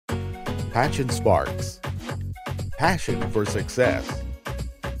Patch and Sparks. Passion for success.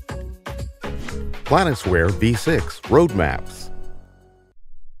 Planisware V6 Roadmaps.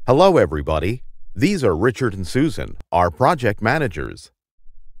 Hello everybody. These are Richard and Susan, our project managers.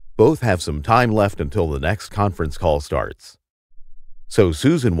 Both have some time left until the next conference call starts. So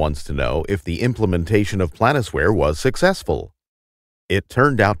Susan wants to know if the implementation of Planisware was successful. It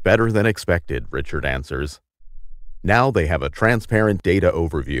turned out better than expected, Richard answers. Now they have a transparent data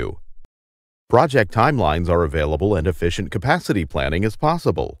overview. Project timelines are available and efficient capacity planning is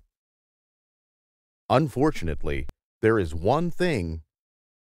possible. Unfortunately, there is one thing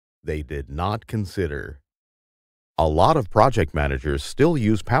they did not consider. A lot of project managers still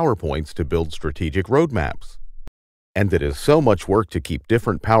use PowerPoints to build strategic roadmaps. And it is so much work to keep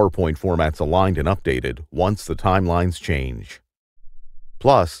different PowerPoint formats aligned and updated once the timelines change.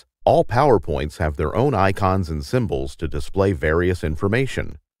 Plus, all PowerPoints have their own icons and symbols to display various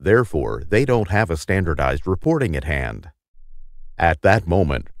information. Therefore, they don't have a standardized reporting at hand. At that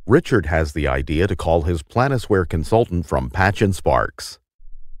moment, Richard has the idea to call his Planisware consultant from Patch and Sparks.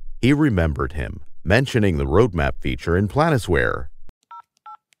 He remembered him, mentioning the roadmap feature in Planisware.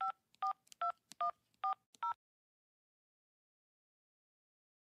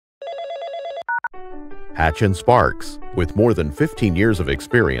 Patch and Sparks, with more than 15 years of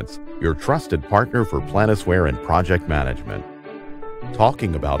experience, your trusted partner for Planisware and project management.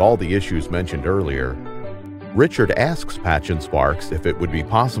 Talking about all the issues mentioned earlier, Richard asks Patch and Sparks if it would be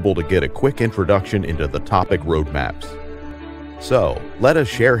possible to get a quick introduction into the topic roadmaps. So, let us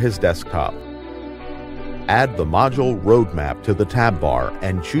share his desktop. Add the module Roadmap to the tab bar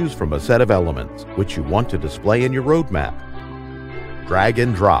and choose from a set of elements which you want to display in your roadmap. Drag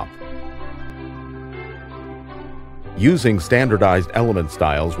and drop. Using standardized element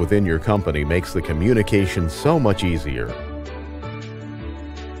styles within your company makes the communication so much easier.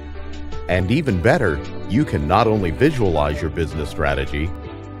 And even better, you can not only visualize your business strategy,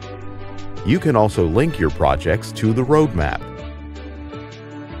 you can also link your projects to the roadmap.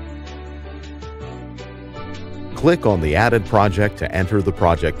 Click on the added project to enter the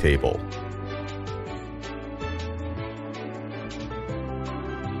project table.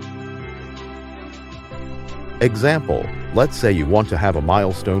 Example, let's say you want to have a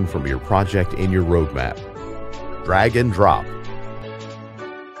milestone from your project in your roadmap. Drag and drop.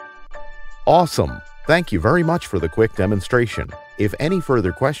 Awesome! Thank you very much for the quick demonstration. If any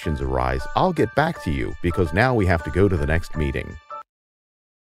further questions arise, I'll get back to you because now we have to go to the next meeting.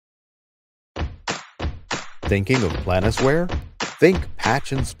 Thinking of Planisware? Think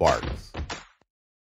Patch and Sparks.